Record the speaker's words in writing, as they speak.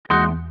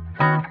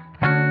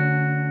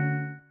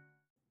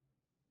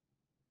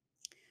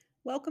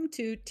Welcome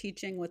to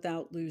Teaching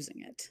Without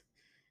Losing It.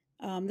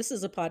 This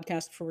is a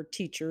podcast for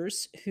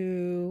teachers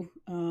who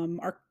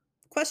are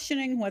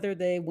questioning whether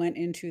they went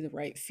into the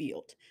right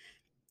field.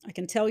 I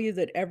can tell you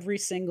that every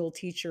single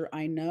teacher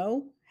I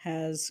know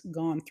has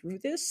gone through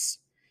this.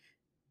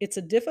 It's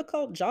a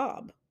difficult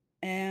job.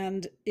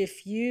 And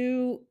if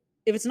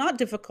it's not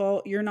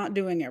difficult, you're not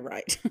doing it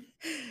right.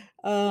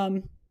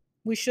 um,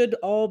 we should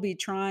all be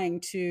trying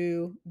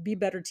to be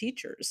better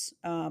teachers.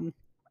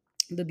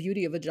 The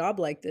beauty of a job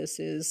like this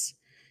is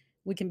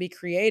we can be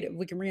creative.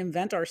 We can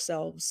reinvent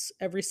ourselves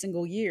every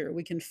single year.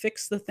 We can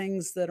fix the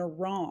things that are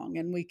wrong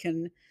and we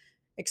can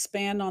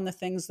expand on the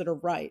things that are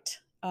right.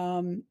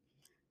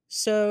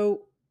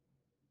 So,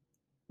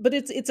 but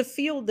it's a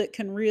field that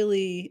can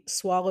really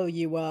swallow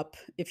you up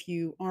if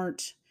you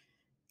aren't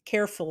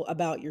careful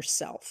about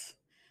yourself.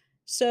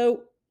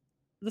 So,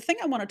 the thing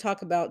I want to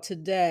talk about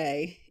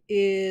today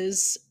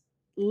is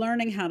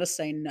learning how to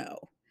say no.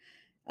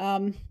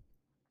 Um,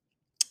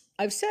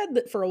 I've said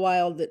that for a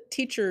while that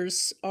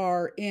teachers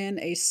are in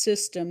a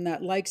system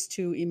that likes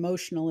to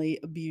emotionally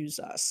abuse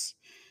us.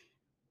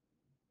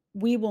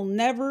 We will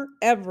never,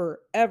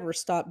 ever, ever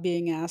stop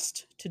being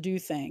asked to do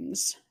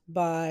things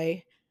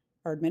by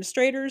our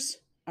administrators,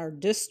 our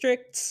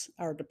districts,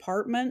 our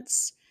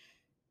departments,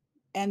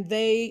 and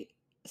they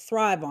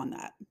thrive on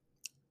that.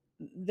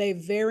 They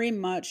very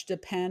much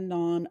depend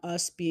on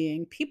us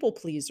being people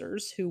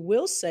pleasers who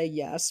will say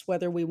yes,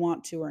 whether we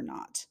want to or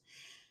not.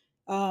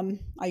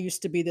 I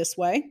used to be this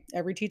way.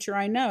 Every teacher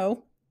I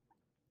know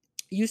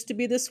used to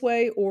be this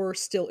way or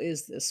still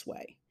is this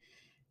way.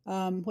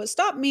 What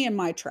stopped me in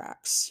my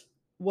tracks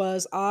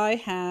was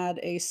I had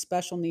a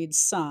special needs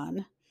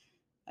son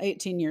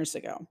 18 years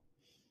ago,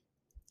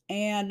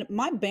 and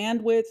my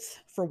bandwidth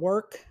for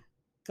work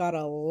got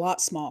a lot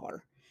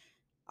smaller.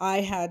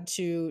 I had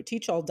to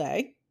teach all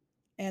day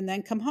and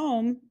then come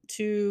home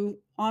to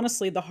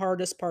honestly the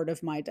hardest part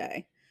of my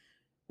day,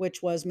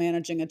 which was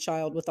managing a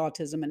child with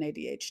autism and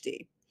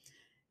ADHD.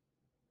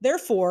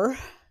 Therefore,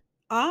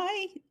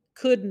 I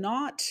could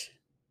not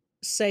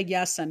say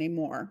yes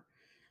anymore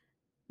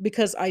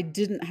because I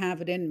didn't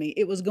have it in me.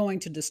 It was going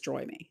to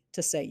destroy me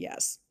to say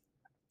yes.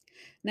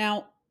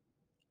 Now,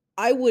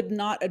 I would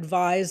not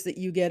advise that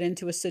you get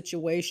into a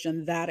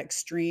situation that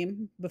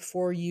extreme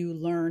before you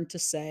learn to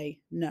say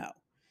no.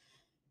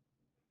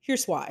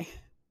 Here's why.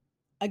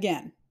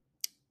 Again,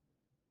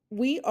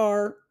 we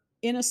are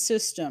in a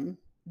system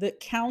that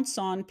counts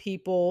on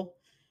people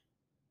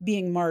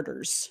being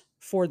martyrs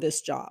for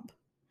this job.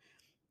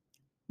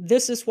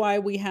 This is why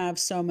we have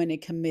so many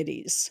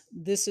committees.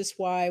 This is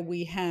why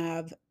we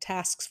have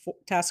task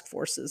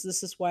forces.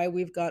 This is why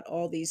we've got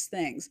all these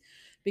things,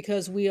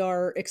 because we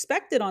are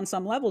expected on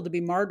some level to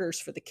be martyrs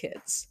for the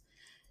kids.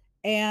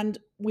 And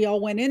we all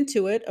went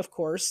into it, of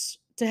course,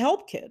 to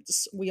help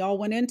kids. We all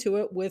went into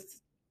it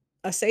with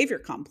a savior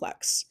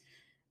complex.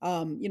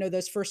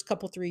 Those first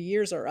couple 3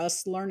 years are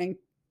us learning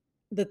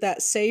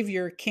that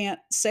savior can't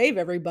save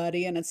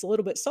everybody, and it's a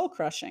little bit soul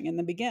crushing in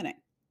the beginning.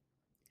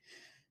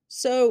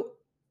 So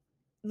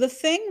the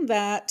thing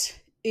that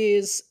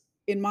is,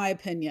 in my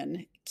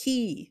opinion,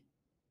 key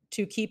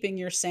to keeping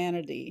your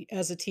sanity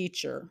as a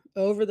teacher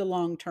over the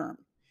long term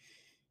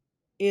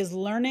is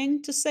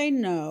learning to say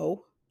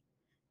no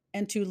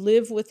and to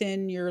live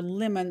within your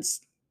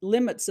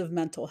limits of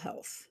mental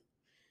health.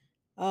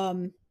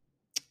 Um,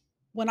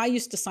 when I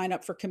used to sign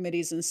up for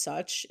committees and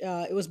such,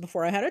 it was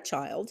before I had a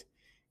child,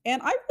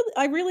 and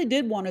I really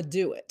did want to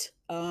do it.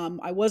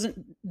 I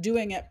wasn't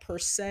doing it per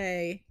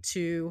se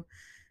to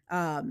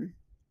um,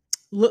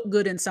 look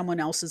good in someone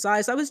else's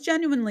eyes. I was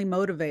genuinely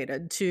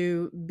motivated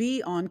to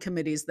be on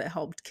committees that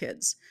helped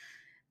kids.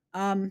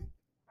 Um,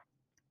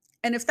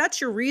 and if that's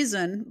your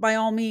reason, by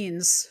all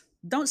means,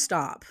 don't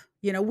stop.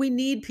 We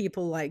need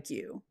people like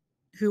you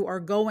who are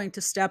going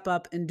to step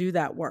up and do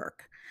that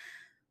work.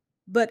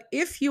 But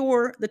if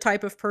you're the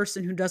type of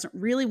person who doesn't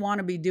really want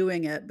to be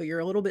doing it, but you're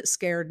a little bit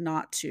scared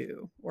not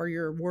to, or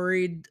you're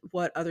worried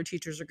what other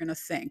teachers are going to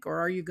think, or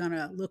are you going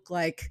to look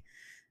like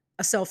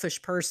a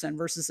selfish person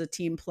versus a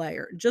team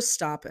player, just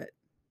stop it.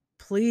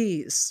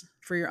 Please,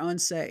 for your own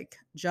sake,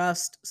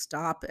 just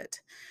stop it.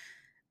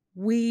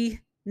 We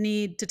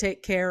need to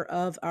take care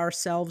of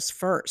ourselves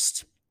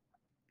first.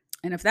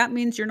 And if that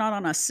means you're not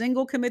on a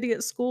single committee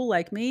at school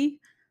like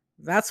me,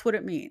 that's what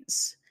it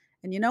means.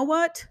 And you know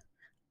what?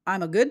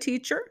 I'm a good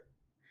teacher,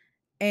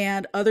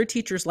 and other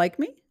teachers like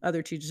me,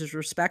 other teachers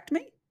respect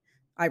me.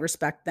 I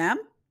respect them.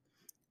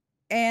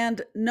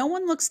 And no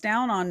one looks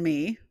down on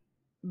me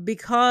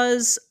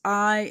because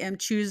I am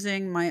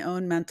choosing my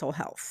own mental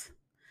health.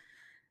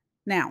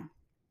 Now,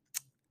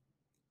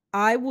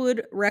 I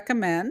would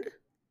recommend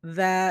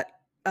that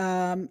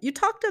you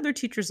talk to other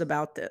teachers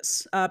about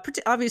this.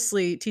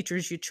 Obviously,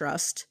 teachers you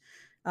trust.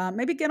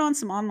 Maybe get on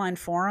some online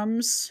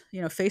forums,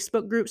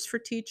 Facebook groups for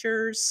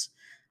teachers.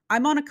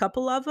 I'm on a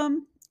couple of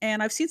them,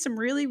 and I've seen some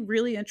really,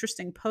 really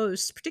interesting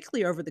posts,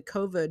 particularly over the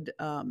COVID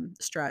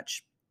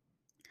stretch,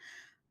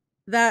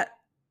 that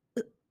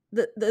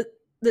that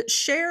that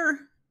share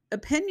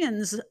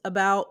opinions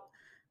about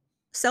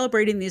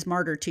celebrating these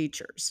martyr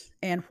teachers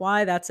and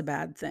why that's a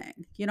bad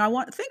thing. I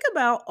want to think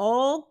about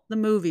all the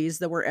movies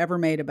that were ever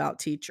made about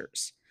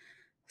teachers.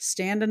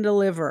 Stand and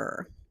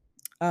Deliver.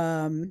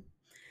 Um,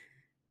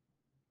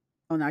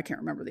 oh, no, I can't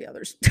remember the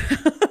others.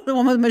 The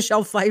one with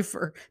Michelle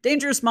Pfeiffer.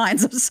 Dangerous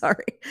Minds. I'm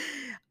sorry.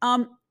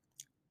 Um,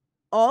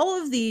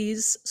 all of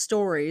these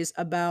stories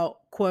about,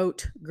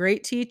 quote,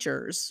 great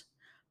teachers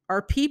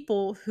are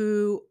people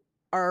who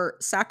are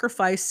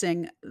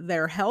sacrificing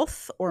their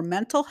health or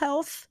mental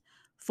health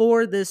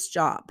for this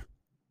job.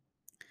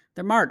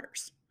 They're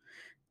martyrs.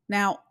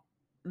 Now,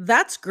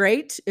 that's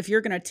great if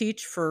you're going to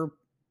teach for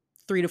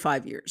 3 to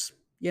 5 years.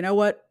 You know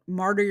what?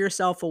 Martyr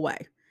yourself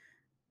away,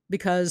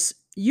 because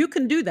you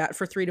can do that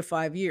for 3 to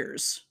 5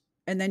 years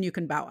and then you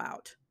can bow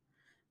out.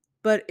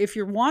 But if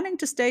you're wanting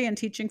to stay in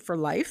teaching for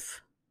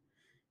life,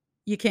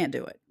 you can't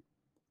do it.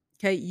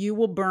 Okay. You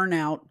will burn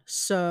out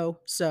so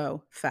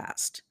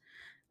fast.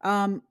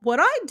 What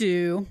I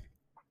do,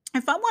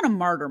 if I want to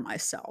martyr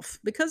myself,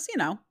 because,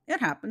 it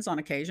happens on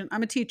occasion,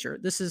 I'm a teacher.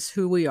 This is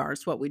who we are,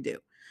 it's what we do.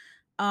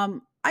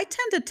 I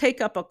tend to take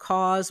up a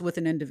cause with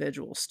an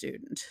individual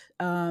student.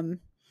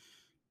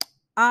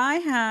 I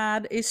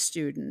had a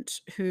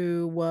student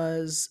who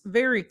was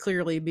very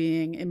clearly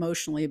being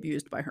emotionally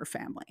abused by her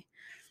family.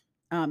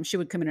 She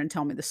would come in and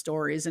tell me the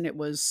stories, and it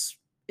was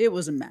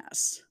a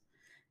mess.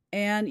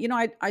 And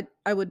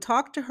I would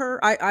talk to her.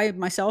 I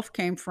myself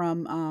came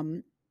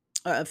from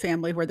a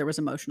family where there was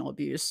emotional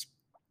abuse,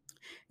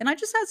 and I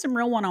just had some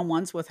real one on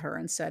ones with her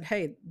and said,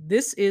 "Hey,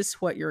 this is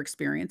what you're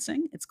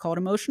experiencing. It's called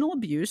emotional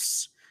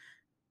abuse.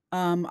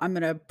 I'm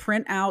going to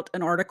print out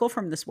an article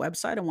from this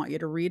website. I want you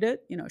to read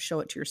it, show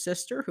it to your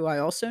sister, who I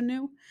also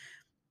knew."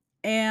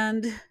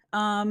 And,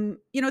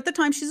 at the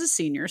time she's a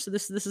senior. So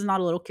this is not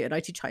a little kid. I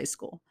teach high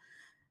school.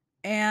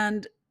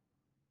 And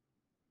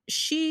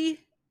she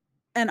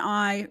and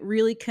I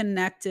really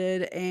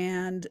connected.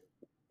 And,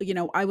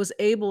 I was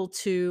able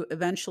to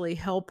eventually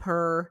help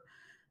her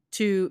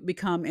to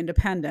become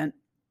independent.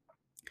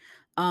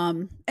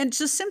 And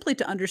just simply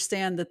to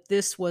understand that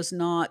this was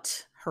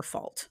not her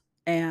fault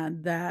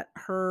and that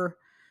her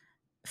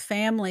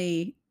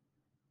family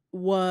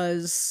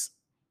was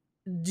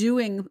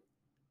doing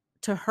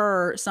to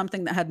her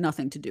something that had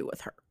nothing to do with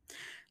her.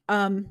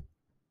 Um,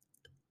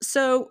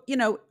 so,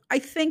 I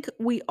think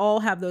we all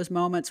have those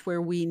moments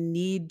where we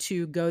need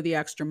to go the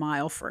extra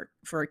mile for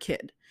a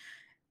kid.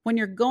 When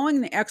you're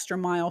going the extra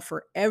mile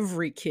for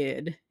every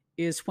kid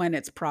is when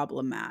it's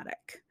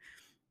problematic.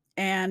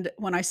 And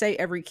when I say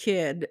every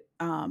kid,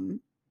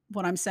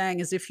 what I'm saying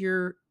is if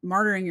you're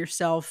martyring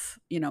yourself,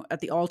 at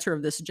the altar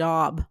of this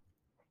job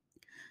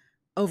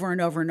over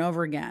and over and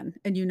over again,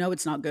 and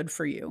it's not good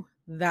for you,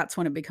 that's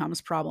when it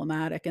becomes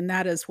problematic. And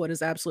that is what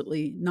is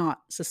absolutely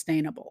not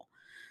sustainable.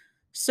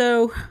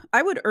 So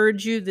I would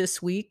urge you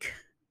this week,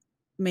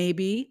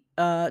 maybe,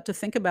 to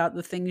think about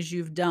the things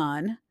you've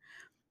done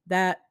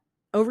that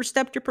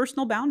overstepped your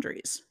personal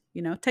boundaries.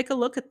 Take a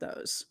look at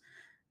those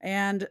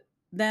and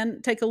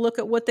then take a look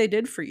at what they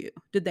did for you.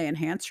 Did they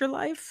enhance your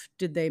life?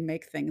 Did they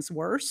make things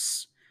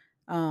worse?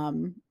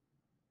 Um,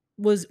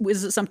 was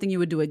it something you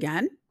would do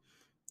again?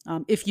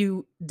 If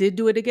you did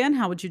do it again,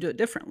 how would you do it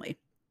differently?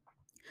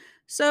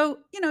 So,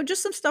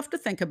 just some stuff to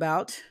think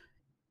about.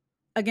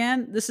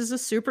 Again, this is a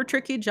super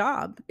tricky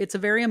job. It's a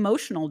very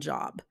emotional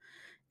job.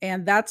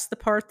 And that's the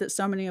part that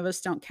so many of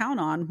us don't count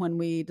on when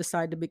we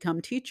decide to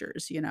become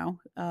teachers.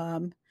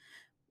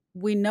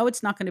 We know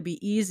it's not going to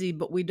be easy,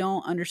 but we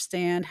don't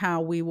understand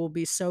how we will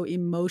be so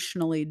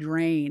emotionally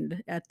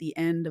drained at the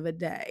end of a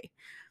day.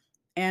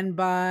 And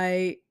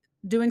by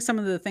doing some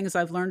of the things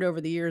I've learned over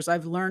the years,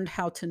 I've learned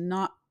how to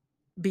not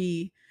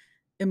be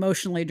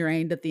emotionally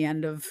drained at the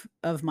end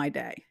of my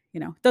day.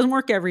 It doesn't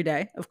work every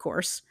day, of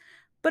course,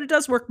 but it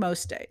does work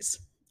most days.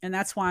 And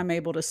that's why I'm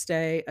able to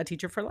stay a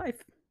teacher for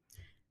life.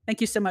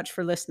 Thank you so much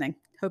for listening.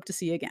 Hope to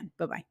see you again.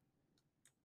 Bye-bye.